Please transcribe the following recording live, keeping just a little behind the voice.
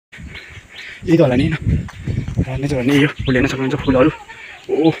यही त होला नि होइन रत्नेचौर भन्ने यो फुल हेर्न सक्नुहुन्छ फुलहरू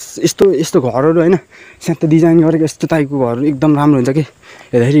ओ यस्तो घरहरू होइन स्याट डिजाइन गरेको यस्तो टाइपको घरहरू एकदम राम्रो हुन्छ कि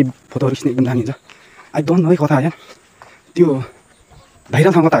हेर्दाखेरि फोटोहरू खिच्न एकदम दामी हुन्छ आई डोन्ट नो है कता आयो त्यो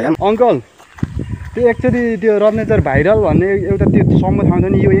भाइरल ठाउँ कता आयो अङ्कल त्यो एक्चुअली त्यो रत्नेचौर भाइरल भन्ने एउटा त्यो सम्म ठाउँ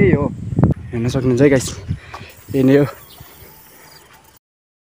छ नि यो यही हो हेर्न सक्नुहुन्छ है गाइस यही नै हो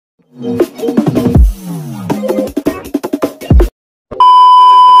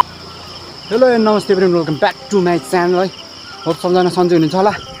हेलो एन्ड नमस्ते friend welcome back to my channel है होप सबजना सन्चै हुनुहुन्छ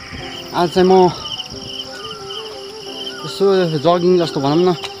होला आज चाहिँ म यसो जगिङ जस्तो भनौँ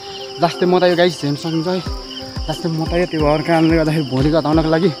न लास्ट म त यो गाइस हेर्न सक्नुहुन्छ है लास्ट म त त्यो घर कारणले गर्दाखेरि भोलिको हटाउनको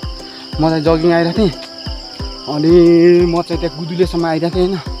लागि म चाहिँ जगिङ आइरहेको थिएँ अनि म चाहिँ त्यहाँ गुदुलेसम्म आइरहेको थिएँ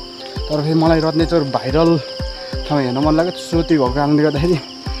होइन तर फेरि मलाई रत्नेचौर भाइरल ठाउँ हेर्न मन लाग्यो सो त्यो भएको कारणले गर्दाखेरि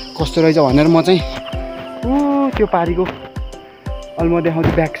कस्तो रहेछ भनेर म चाहिँ त्यो पारीको अहिले म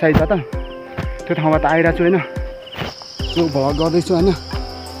देखाउँछु ब्याक साइड छ त त्यो ठाउँमा त आइरहेको छु होइन सो भ्लग गर्दैछु होइन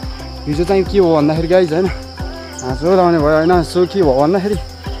हिजो चाहिँ के हो भन्दाखेरि गाइज होइन हाँसो लाउने भयो होइन सो के भयो भन्दाखेरि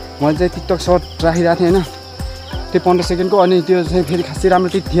मैले चाहिँ टिकटक सर्ट राखिरहेको थिएँ होइन त्यो 15 सेकेन्डको अनि त्यो चाहिँ फेरि खासै राम्रो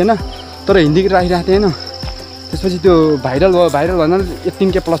टिक थिएन तर हिन्दीको राखिरहेको थिएँ होइन त्यसपछि त्यो भाइरल भयो भाइरल भन्दा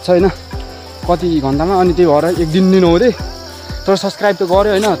 18K प्लस छ होइन कति घन्टामा अनि त्यो भएर एक दिन नहुँदै तर सब्सक्राइब त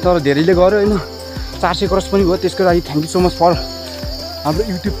गऱ्यो होइन तर धेरैले गर्यो होइन 400 क्रस पनि भयो त्यसको लागि thank you so much for हाम्रो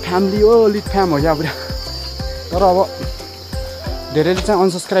युट्युब फ्यामिली हो लिड फ्याम हो क्या पुरा तर अब धेरैले चाहिँ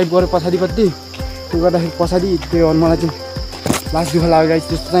अनसब्सक्राइब गऱ्यो पछाडिपट्टि त्यो गर्दाखेरि पछाडि त्यो मलाई चाहिँ लास्ट दुःख लाग्यो गाइस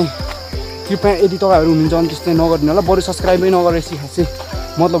त्यस्तो चाहिँ कृपया यदि तपाईँहरू हुनुहुन्छ भने त्यस्तो चाहिँ नगर्नु होला बरु सब्सक्राइबै नगरेपछि खासै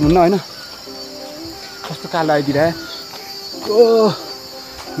मतलब हुन्न होइन कस्तो कालो आइदिरहेको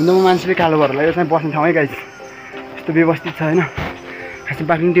हुन म मान्छेले कालो भएर यो चाहिँ बस्ने ठाउँ है गाइस यस्तो व्यवस्थित छ होइन खासै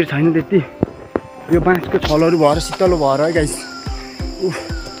पार्किङतिर छैन त्यति यो बाँसको छलहरू भएर शीतलो भएर है गाइस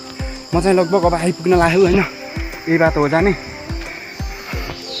म चाहिँ लगभग अब आइपुग्न लाग्यो होइन यही बाटो हो जाने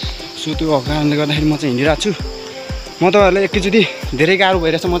सो त्यो भएको कारणले गर्दाखेरि म चाहिँ हिँडिरहेको छु म तपाईँहरूलाई एकैचोटि धेरै गाह्रो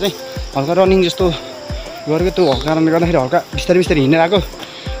भइरहेछ म चाहिँ हल्का रनिङ जस्तो गरेको त्यो भएको कारणले गर्दाखेरि हल्का बिस्तारै बिस्तारै हिँडेर आएको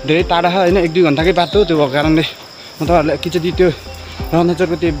धेरै टाढा छ होइन 1-2 घन्टाकै बाटो त्यो भएको कारणले म तपाईँहरूलाई एकैचोटि त्यो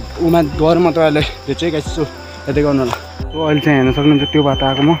रत्नेचौरको त्यो उमा गएर म तपाईँहरूलाई भेट्छु है गाइस सो हेर्दै गर्नु होला सो अहिले चाहिँ हेर्न सक्नुहुन्छ त्यो बाटो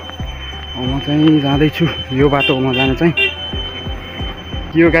आएको म चाहिँ जाँदैछु यो बाटो म जानु चाहिँ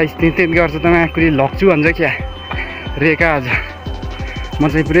यो गाइस त्यही गर्छ त माकुरी लग्छु भन्छ क्या रेखा आज म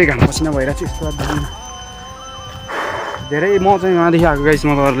चाहिँ पुरै घाम पसिना भइरहेको छु यस्तो धेरै म चाहिँ उहाँदेखि आएको गाइस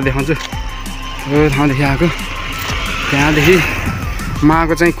म तपाईँहरूलाई देखाउँछु यो ठाउँदेखि आएको त्यहाँदेखि म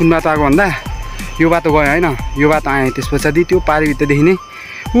आएको चाहिँ कुन बाटो आएको भन्दा यो बाटो गयो होइन यो बाटो आएँ त्यस पछाडि त्यो पारीभित्रदेखि नै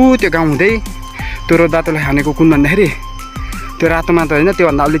त्यो गाउँ हुँदै त्यो रोड बाटोले खानेको कुन भन्दाखेरि त्यो रातो माटो होइन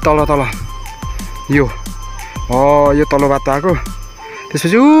त्योभन्दा अलिक तल यो यो तल्लो बाटो आएको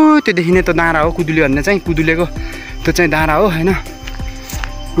त्यसपछि त्योदेखि नै त डाँडा हो कुदुले भन्ने चाहिँ कुदुलेको त्यो चाहिँ डाँडा हो होइन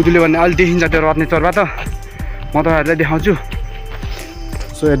कुदुले भन्ने अहिले देखिन्छ त्यो रत्नेचौरबाट म तपाईँहरूलाई देखाउँछु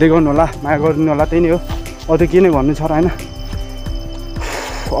सो हेर्दै गर्नु होला माया गरिदिनु होला त्यही नै हो अरू के नै भन्नु छ र होइन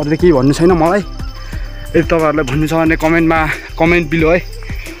अरू त केही भन्नु छैन मलाई यदि तपाईँहरूलाई भन्नु छ भने कमेन्ट बिलो है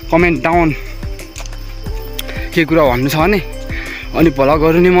कमेन्ट डाउन के कुरा भन्नु छ भने अनि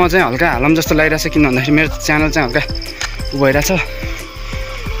भ्लगहरू नि म चाहिँ हल्का हालम जस्तो लागिरहेछ किन भन्दाखेरि मेरो च्यानल चाहिँ हल्का भइरहेछ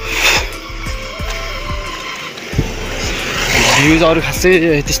भ्युजहरू खासै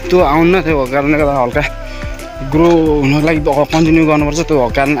त्यस्तो आउन्न त्यो भएको कारणले गर्दा हल्का ग्रो हुनको लागि कन्टिन्यू गर्नुपर्छ त्यो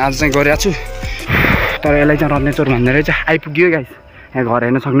भएको कारण आज चाहिँ गरिरहेको छु तर यसलाई चाहिँ रत्नेचौर भन्ने रहेछ आइपुग्यो गाइस यहाँ घर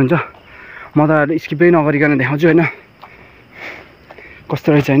हेर्न सक्नुहुन्छ म तपाईँहरूले स्किपै नगरिकन देखाउँछु होइन कस्तो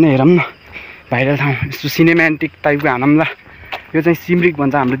रहेछ होइन हेरौँ न भाइरल ठाउँ यस्तो सिनेमेटिक टाइपको हानौँला यो चाहिँ सिमरिक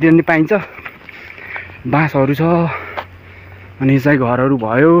भन्छ हाम्रोतिर नि पाइन्छ बाँसहरू छ अनि चाहिँ घरहरू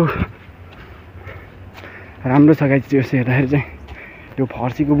भयो राम्रो छ गाइस त्यो हेर्दाखेरि चाहिँ त्यो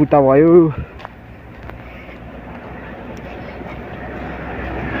फर्सीको बुट्टा भयो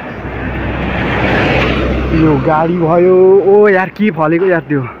यो गाडी भयो ओ यार के फलेको यार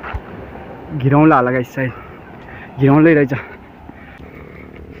त्यो घिरौँला होला गाइस सायद घिरौँलै रहेछ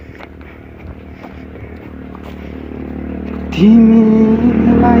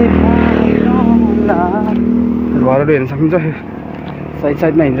घरहरू हेर्न सक्नुहुन्छ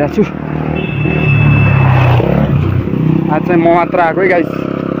साइडमा हिँडिरहेको छु आज चाहिँ म मात्र आएको है गाइस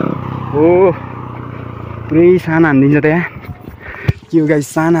हो पुरै सानो हानिदिन्छ त यहाँ के हो गाइस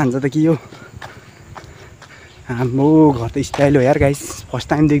सानो हान्छ त के हो हाम्रो घर त स्टाइल हो यार गाइस फर्स्ट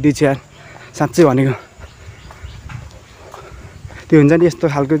टाइम देख्दैछु यार साँच्चै भनेको त्यो हुन्छ नि यस्तो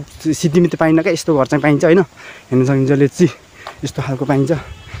खालको सिटीमा त पाइन्न क्या यस्तो घर चाहिँ पाइन्छ होइन हेर्न सक्नुहुन्छ लेची यस्तो खालको पाइन्छ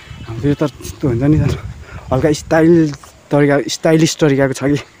हाम्रो त त्यस्तो हुन्छ नि तर हल्का स्टाइलिस तरिकाको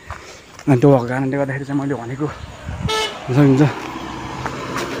छ कि अनि त्यो भएको कारणले गर्दाखेरि चाहिँ मैले भनेको सकिन्छ।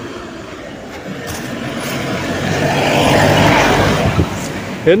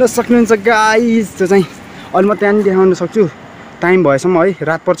 हेर्न सक्नुहुन्छ गाइस, त्यो चाहिँ अहिले म त्यहाँनिर देखाउन सक्छु टाइम भएसम्म है।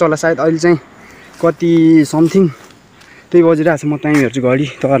 रात पर्छ होला सायद, अहिले चाहिँ कति समथिङ त्यही बजिरहेको छ। म टाइम हेर्छु घडी,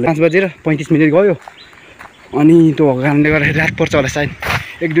 तपाईँहरूलाई 5:35 गयो। अनि त्यो भएको कारणले गर्दाखेरि रात पर्छ होला सायद,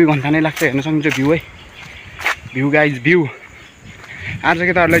 1-2 घन्टा नै लाग्छ। हेर्न सक्नुहुन्छ भ्यू है, भ्यू गाइज भ्यू। आज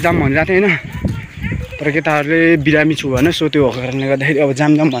केटाहरूलाई जाम भनिरहेको थिएँ होइन, तर केटाहरूले बिरामी छु भन। सो त्यो भएको कारणले गर्दाखेरि अब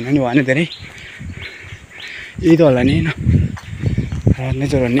जाम भन्नु नि भएन धेरै, यही त होला नि होइन।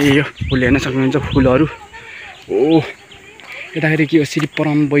 नेचर भन्ने यही हो। फुल हेर्न सक्नुहुन्छ, फुलहरू। ओ यताखेरि के हो, श्री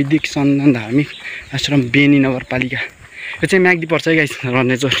परम वैदिक सन्धान धार्मिक आश्रम बेनी नगरपालिका। यो चाहिँ म्याग्दी पर्छ है गाइस,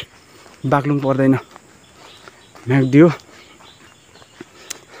 रत्नेचर बागलुङ पर्दैन, म्याग्दी हो।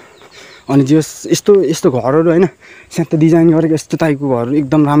 अनि जे यस्तो घरहरू होइन, स्याट डिजाइन गरेको यस्तो टाइपको घरहरू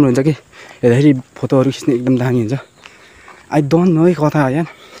एकदम राम्रो हुन्छ कि हेर्दाखेरि फोटोहरू खिच्ने एकदम दामी हुन्छ। आई डोन्ट नो है कता हो यार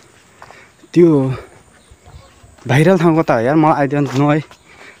त्यो भाइरल ठाउँ कता हो यार, मलाई आई डोन्ट नो है।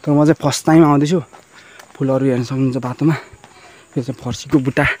 तर म चाहिँ फर्स्ट टाइम आउँदैछु। फुलहरू हेर्न सक्नुहुन्छ बाटोमा, यो चाहिँ फर्सीको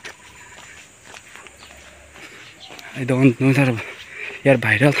बुट्टा। आई डोन्ट नो तर यार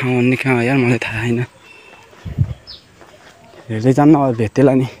भाइरल ठाउँ भन्ने कहाँ हो यार, मलाई थाहा छैन। हेर्दै जान्न अब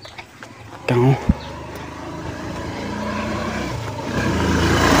भेट्दैला नि कहाँ हो।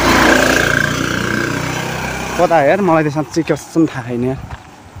 कता हो यार, मलाई त साँच्चै कसम थाहा छैन यार।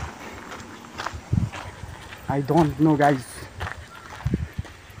 I don't know guys.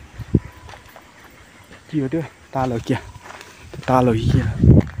 के हो त्यो, ताल हो क्या? त्यो ताल हो कि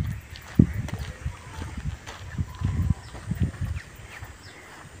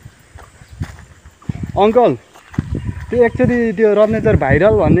अङ्कल? त्यो एक्चुअली त्यो रत्नेचर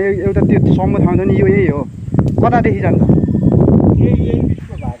भाइरल भन्ने एउटा त्यो समूह ठाउँ छ नि, यो यही हो? कतादेखि जान्छ?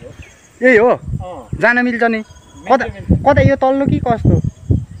 यही हो, जान मिल्छ नि? कता कता, यो तल्लो कि कस्तो?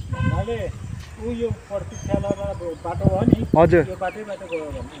 हजुर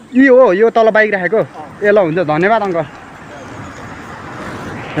यही हो, यो तल बाइक राखेको? ए ल हुन्छ, धन्यवाद अङ्कल।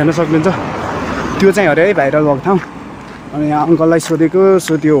 हेर्न सक्नुहुन्छ त्यो चाहिँ अरे है भाइरल भएको ठाउँ। अनि यहाँ अङ्कललाई सोधेको,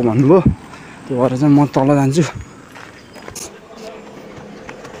 सो त्यो भन्नुभयो। त्यो भएर चाहिँ म तल जान्छु।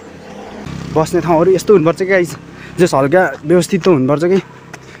 बस्ने ठाउँहरू यस्तो हुनुपर्छ कि गाइस, जस हल्का व्यवस्थित त हुनुपर्छ कि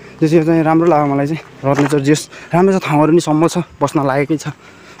जस। यो चाहिँ राम्रो लाग्यो मलाई चाहिँ रत्नेचर, जस राम्रो छ। ठाउँहरू पनि सम्म छ, बस्न लायकै छ,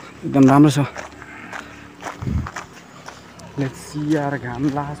 एकदम राम्रो छ। लेट्स सी यार, घाम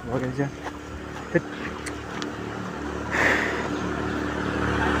लास भइरहेछ।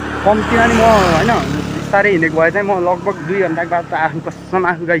 कम्तीमा नि म होइन बिस्तारै हिँडेको भए चाहिँ म लगभग 2 घन्टाको बाद त आफू कसम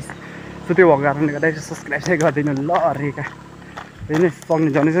आफू गाइस। सो त्यो भएको कारणले गर्दा सब्सक्राइब चाहिँ गर्दैन ल रेका। होइन सक्ने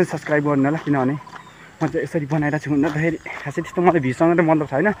जनै चाहिँ सब्सक्राइब गर्नु होला, किनभने म चाहिँ यसरी बनाइरहेको छु भन्दाखेरि खासै त्यस्तो मलाई भ्यूसँग त मतलब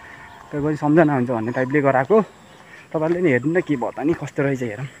छैन, तर पनि सम्झना हुन्छ भन्ने टाइपले गराएको। तपाईँहरूले नि हेर्नु न के भयो त नि, कस्तो रहेछ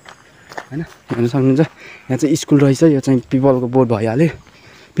हेरौँ होइन। हेर्न सक्नुहुन्छ यहाँ चाहिँ स्कुल रहेछ। यो चाहिँ पिपलको बोर्ड भइहाल्यो।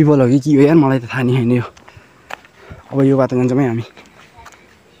 पिपल हो कि के हो यार, मलाई त थाहा नि छैन यो। अब यो बाटो जान्छौँ है हामी,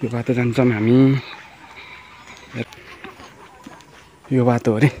 यो बाटो जान्छौँ हामी। यो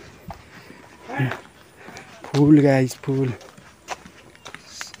बाटो अरे फुल गाइस, फुल।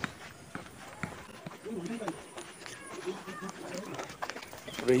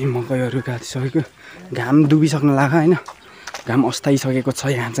 पुरै मकैहरू काटिसकेको, घाम डुबिसक्न लाग्यो होइन। घाम अस्ताइसकेको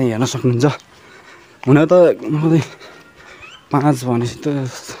छ यहाँ चाहिँ, हेर्न सक्नुहुन्छ। हुन त मलाई 5 भनेपछि त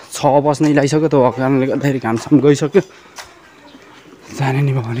 6 बज्नै लागिसक्यो। त्यो भएको कारणले गर्दाखेरि घामसम्म गइसक्यो। जाने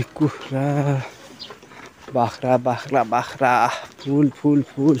नि भनेको कुरा, बाख्रा बाख्रा बाख्रा, फुल फुल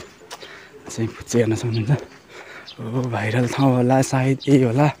फुल चाहिँ फुच्चे हेर्न सक्नुहुन्छ। ओ भाइरल ठाउँ होला सायद, यही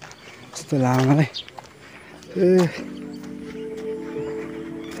होला जस्तो लाग्यो मलाई।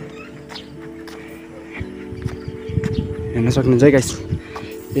 हेर्न सक्नुहुन्छ है गाइस,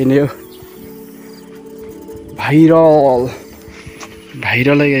 यही नै हो भाइरल।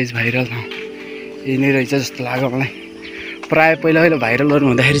 भाइरल है गाइस, भाइरल ठाउँ यही नै रहेछ जस्तो लाग्यो मलाई। प्रायः पहिला भाइरलहरू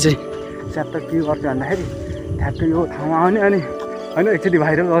हुँदाखेरि चाहिँ स्याट के गर्थ्यो भन्दाखेरि ठ्याक्कै यो ठाउँमा आउने, अनि होइन एकचोटि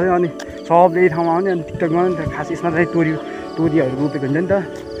भाइरल गऱ्यो अनि सबले यही ठाउँमा आउने, अनि टिकटक गर्नु नि त। खास यसमा चाहिँ तोरीहरू रोपेको हुन्छ नि त।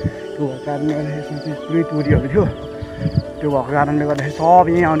 त्यो भएको कारणले गर्दाखेरि यसमा चाहिँ पुरै तोरीहरू थियो। त्यो भएको कारणले गर्दाखेरि सब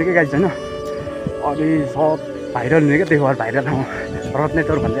यहीँ आउने क्या गाइस होइन। अनि सब भाइरल हुने क्या, त्यही भएर भाइरल ठाउँ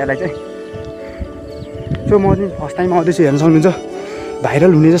रत्नेचर भन्छ यसलाई चाहिँ। सो म चाहिँ फर्स्ट टाइम आउँदैछु, हेर्न सक्नुहुन्छ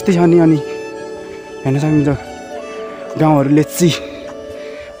भाइरल हुने जस्तै छ नि। अनि हेर्न सक्नुहुन्छ गाउँहरू लेच्ची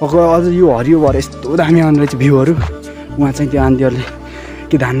अझ यो हरियो भएर यस्तो दामी आउने रहेछ भ्यूहरू। उहाँ चाहिँ त्यो आन्टीहरूले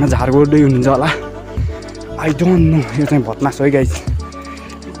के धानमा झार गोड्दै हुनुहुन्छ होला, आई डोन्ट नो। यो चाहिँ भटमास हो है गाइस,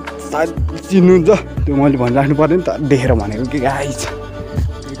 सायद चिन्नुहुन्छ। त्यो मैले भनिराख्नु पर्ने नि त, देखेर भनेको के गाइस।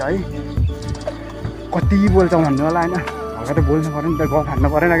 त्यही त है कति बोल्छ भन्नु होला होइन हल्का त बोल्नु पऱ्यो नि त गफ हान्नु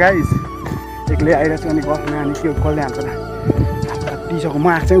परेन गाइस एक्लै आइरहेको छु अनि गफ नहाने के कसले हान्छ त टिसक्यो म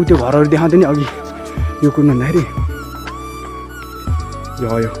आएको चाहिँ त्यो घरहरू देखाउँथेँ नि अघि यो कुन भन्दाखेरि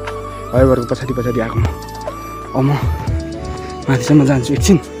यो घरको पछाडि आएको म माथिसम्म जान्छु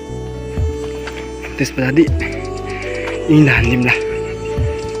एकछिन त्यस पछाडि इन्दा हान्दिउँला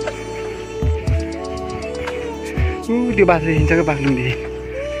त्यो बाटो देखिन्छ क्या बाग्लुङदेखि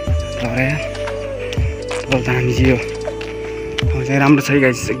तर यार तल दामी चाहिँ यो ठाउँ चाहिँ राम्रो छ है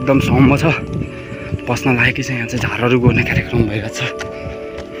गाइस एकदम सम्म छ बस्न लागेकै छ यहाँ चाहिँ झारहरू गोड्ने कार्यक्रम भइरहेको छ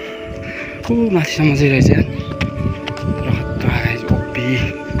माथिसम्म चाहिँ रहेछ यार ओपी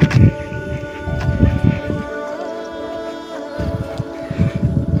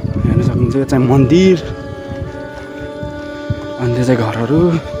हेर्न सक्नुहुन्छ यो चाहिँ मन्दिर अनि त्यो चाहिँ घरहरू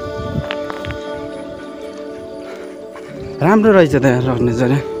राम्रो रहेछ त यहाँ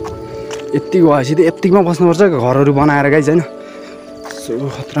रत्नेश्वर यत्तिको भएपछि त यत्तिकमा बस्नुपर्छ घरहरू बनाएर गाइस होइन सो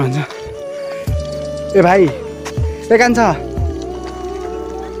खतरा हुन्छ ए भाइ ए कान्छ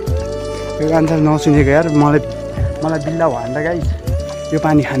नसुनेको यार मलाई बिल्ला भयो नि त गाइस यो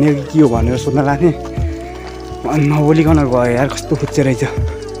पानी खाने कि के हो भनेर सोध्न लाग्ने अनि नबोलिकन गयो यार कस्तो खुच्चे रहेछ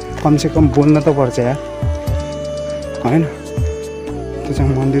कमसेकम बोल्न त पर्छ यार होइन त्यो चाहिँ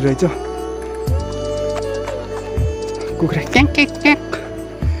मन्दिर रहेछ कुखुरा kayak kayak kayak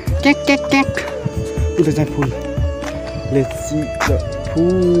kayak kayak kayak उता चाहिँ फुल let's see the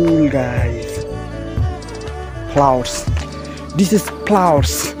full guys flowers this is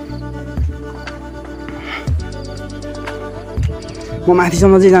flowers म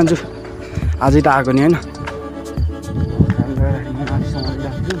माथिसम्म चाहिँ जान्छु आजै त आएको नि होइन म माथिसम्म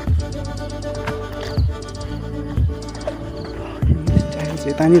जान्छु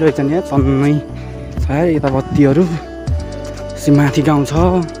यता नि रहेछ नि तन्नै छ यता बत्तीहरू माथि गाउँ छ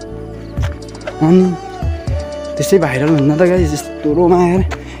अनि त्यसै भाइरल हुन्न त गाइस यस्तो रोमाएर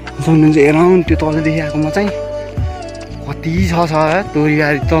सक्नुहुन्छ एराउन्ड त्यो तलदेखि आएको म चाहिँ कति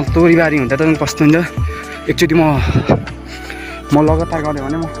छ तोरीबारी हुँदा त कस्तो हुन्छ एकचोटि म लगातार गरेँ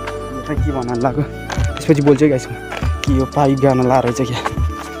भने म चाहिँ के भन्न लाग्यो त्यसपछि बोल्छु गाइस कि यो पाइप गाउन लाएर रहेछ क्या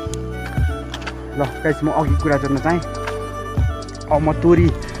ल गाइस म अघि कुरा जोड्न चाहेँ अब म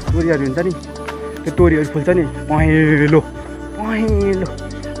तोरीहरू हुन्छ नि त्यो तोरीहरू फुल्छ नि पहेँलो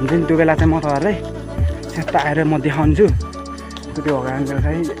हुन्छ नि त्यो बेला चाहिँ म तपाईँहरूलाई त्यहाँ आएर म देखाउँछु त्यो कारणले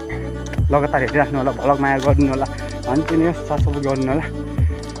चाहिँ लगातार हेरिराख्नु होला भ्लग माया गरिदिनु होला भन्छु नि सब्सक्राइब गरिदिनु होला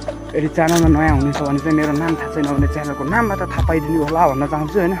यदि च्यानलमा नयाँ हुनेछ भने चाहिँ मेरो नाम थाहा छैन भने च्यानलको नाममा त थाहा पाइदिनु होला भन्न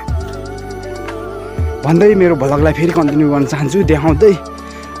चाहन्छु होइन भन्दै मेरो भ्लगलाई फेरि कन्टिन्यू गर्न चाहन्छु देखाउँदै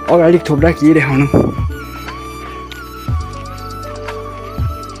अगाडि थोप्रा के देखाउनु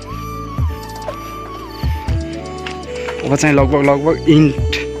अब चाहिँ लगभग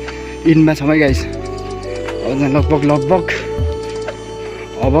इन्डमा छ है गाइस अब चाहिँ लगभग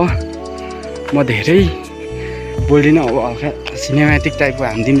अब म धेरै बोल्दिनँ अब हल्का सिनेमेटिक टाइपको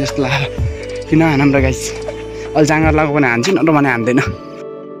हान्दिउँ जस्तो लाग्यो किन हानौँ र गाइस अहिले जाँगर लगाएको भने हान्छु न त भने हान्दैन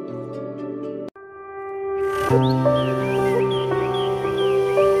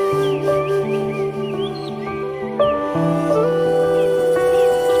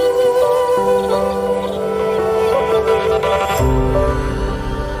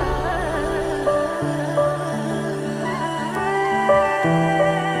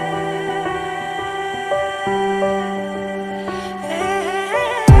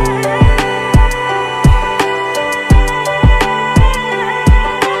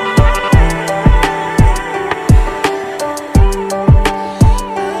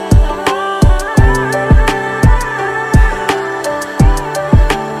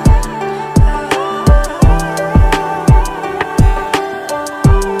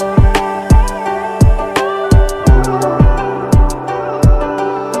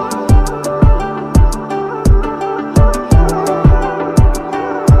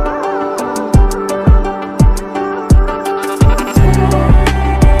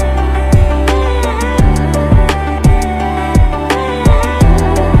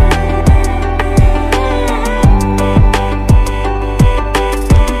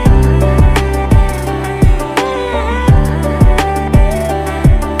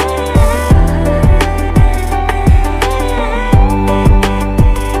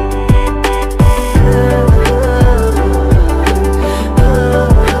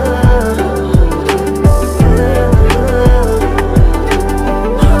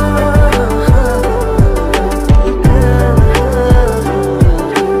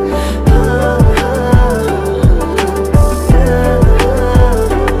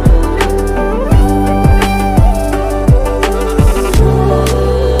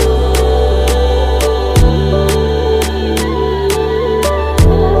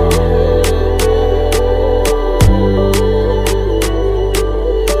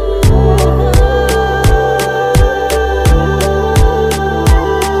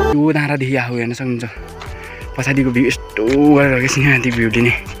टाढादेखि आएको हेर्न सक्नुहुन्छ पछाडिको भ्यू यस्तो गरेर सिनेमेटिक भ्यू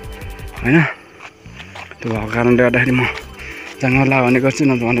दिने होइन त्यो भएको कारणले गर्दाखेरि म जङ्गल लगाउने गर्छु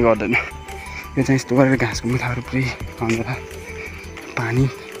नत्र भने गर्दैन यो चाहिँ यस्तो गरेर घाँसको मुठाहरू पुरै खनेर पानी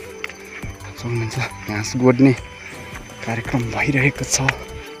सक्नुहुन्छ घाँस गोड्ने कार्यक्रम भइरहेको छ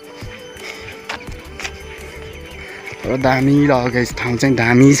र दामी लाग्यो ठाउँ चाहिँ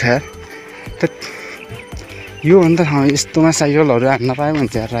दामी छ त यो अन्त ठाउँ यस्तोमा साइकलहरू हान्न पायो भने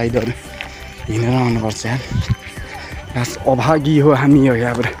चाहिँ राइडहरू हिँडेर आउनुपर्छ यार खास अभागी हो हामी हो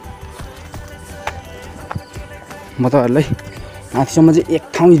यहाँबाट म तपाईँहरूलाई माथिसम्म चाहिँ एक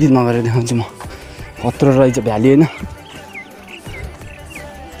ठाउँ एडिट नगरेर देखाउँछु म कत्रो रहेछ भ्याली होइन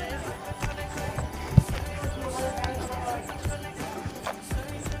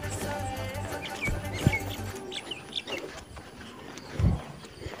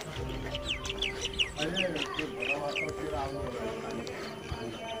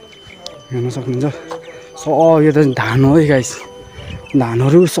हेर्न सक्नुहुन्छ सब यो त धान हो है गाइस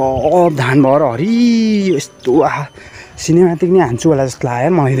धानहरू सब धान भएर हरियो यस्तो सिनेमेटिक नै हान्छु होला जस्तो लाग्यो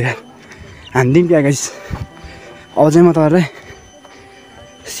मैले हानिदिउँ क्या गाइस अब चाहिँ म तपाईँहरूलाई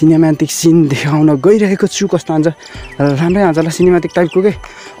सिनेमेटिक सिन देखाउन गइरहेको छु कस्तो हुन्छ राम्रै हुन्छ होला सिनेमेटिक टाइपको के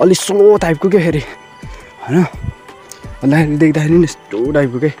अलिक स्लो टाइपको के फेरि होइन देख्दाखेरि नि यस्तो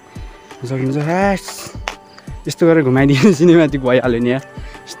टाइपको के सक्नुहुन्छ यस्तो गरेर घुमाइदिनु सिनेमेटिक भइहाल्यो नि यहाँ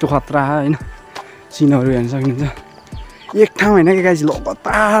यस्तो खतरा होइन सिनहरू हेर्न सक्नुहुन्छ एक ठाउँ होइन कि गाइस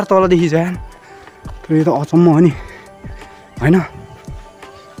लगातार तलदेखि छ यो त अचम्म हो नि होइन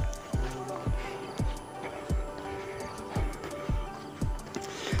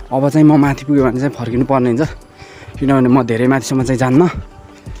अब चाहिँ म माथि पुग्यो भने चाहिँ फर्किनु पर्ने हुन्छ किनभने म धेरै माथिसम्म चाहिँ जान्न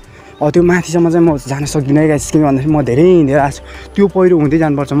अब त्यो माथिसम्म चाहिँ म जान सक्दिनँ है गाइस किन भन्दाखेरि म धेरै हिँडेर आएको छु त्यो पहिरो हुँदै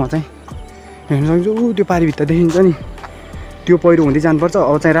जानुपर्छ म चाहिँ हेर्न सक्छु त्यो पारिभित्र देखिन्छ नि त्यो पहिरो हुँदै जानुपर्छ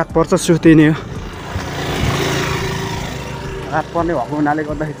अब चाहिँ रात पर्छ सो त्यही नै हो रात पर्ने भएको हुनाले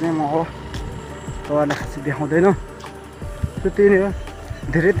गर्दाखेरि चाहिँ म हो तपाईँहरूलाई खासै देखाउँदैन त्यो त्यही नै हो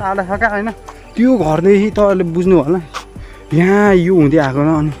धेरै टाढा छ क्या होइन त्यो घरदेखि तपाईँहरूले बुझ्नु होला यहाँ यो हुँदै आएको न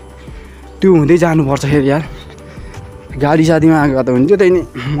अनि त्यो हुँदै जानुपर्छ फेरि यार गाडी साथीमा आएको त हुन्थ्यो त्यही नै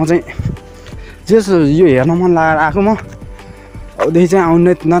म चाहिँ जस यो हेर्न मन लागेर आएको म अबदेखि चाहिँ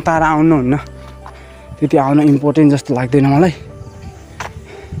आउनु न टाढा आउनु हुन्न त्यति आउन इम्पोर्टेन्ट जस्तो लाग्दैन मलाई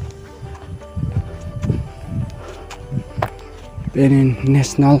पेरेन्ट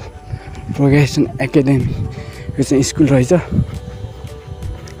नेसनल प्रोग्रेसन एकाडेमी यो चाहिँ स्कुल रहेछ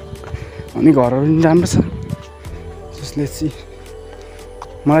अनि घरहरू पनि राम्रो छ जसले चाहिँ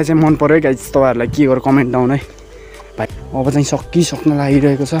मलाई चाहिँ मन पर्यो है गाइस तपाईँहरूलाई के गरेर कमेन्ट डाउन है भाइ अब चाहिँ सकिसक्न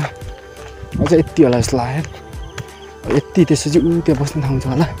लागिरहेको छ अझ यति होला जस्तो लाग्यो यति त्यसपछि त्यहाँ बस्ने ठाउँ छ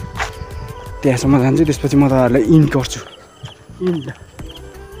होला त्यहाँसम्म जान्छु त्यसपछि म तपाईँहरूलाई इन गर्छु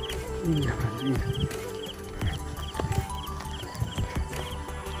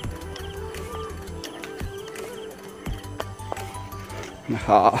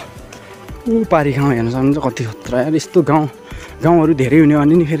पारी गाउँ हेर्न सक्नुहुन्छ कति खतरा यार यस्तो गाउँहरू धेरै हुने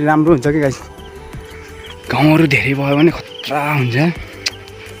भने नि फेरि राम्रो हुन्छ कि गाइस गाउँहरू धेरै भयो भने खतरा हुन्छ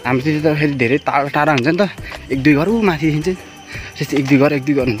हाम्रोतिर त फेरि धेरै टाढा टाढा हुन्छ नि त एक दुई घर माथिदेखि चाहिँ त्यस्तै एक दुई घर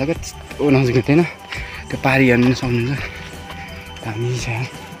हुन्छ क्या त्यस्तो नजिक हुँदैन त्यो पारी हेर्नु सक्नुहुन्छ दामी छ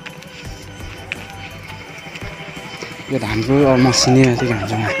यो धानको मसिने मात्रै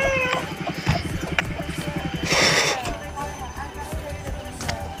हुन्छ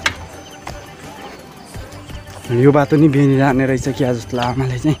यो बाटो नि बेनी जाने रहेछ क्या जस्तो लाग्यो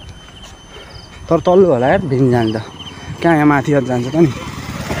मलाई चाहिँ तर तल्लो होला यार बेनी जान्छ कहाँ यहाँ माथि जान्छ त नि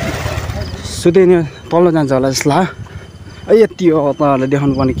सुत्दै नि तल्लो जान्छ होला जस्तो लाग्यो यति हो तपाईँहरूलाई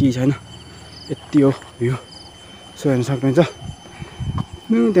देखाउनु पर्ने केही छैन यति हो यो सो हेर्न सक्नुहुन्छ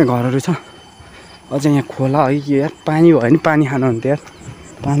त्यहाँ घरहरू छ अझ यहाँ खोला है के यार पानी भयो भने पानी खानुहुन्थ्यो यार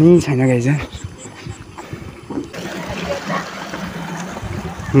पानी छैन गाइस यार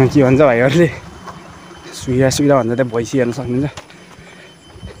के भन्छ भाइहरूले सुइरा भन्छ त्यहाँ भैँसी हेर्न सक्नुहुन्छ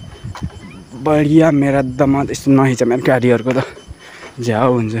बढिया मेरा दमा यस्तो नहिन्छ मेरो गाडीहरूको त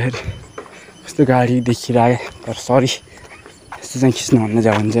झ्याउ हुन्छ फेरि कस्तो गाडी देखिरहेको तर सरी यस्तो चाहिँ खिच्नु भन्न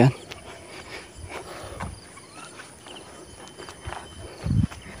झ्याउ हुन्छ यार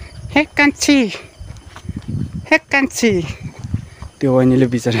हे कान्छी त्यो बहिनीले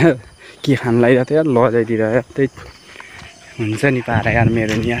बिचरा के खानु लागिरहेको थियो यार लजाइदिएर यार त्यही हुन्छ नि पारा यार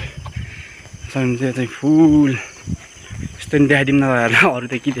मेरो नि यार सक्नुहुन्छ यो चाहिँ फुल यस्तो नि देखाइदिउँ न अरू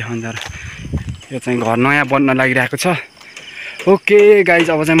त के देखाउँछ र यो चाहिँ घर नयाँ बन्न लागिरहेको छ ओके गाइज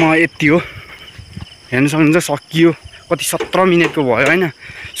अब चाहिँ म यति हो हेर्नु सक्नुहुन्छ सकियो कति 17 मिनटको भयो होइन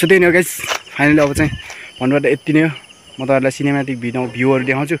सो त्यही नै हो गाइज फाइनली अब चाहिँ भन्नुपर्दा यति नै हो म म तपाईँहरूलाई सिनेमेटिक भ्यूहरू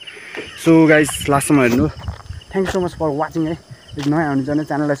देखाउँछु सो गाइस लास्टसम्म हेर्नु thank you so much for watching है नयाँ हुनुहुन्छ भने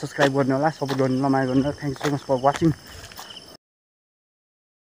च्यानललाई सब्सक्राइब गर्नु होला सपोर्ट गर्नु होला माया गर्नु होला thank you so much for watching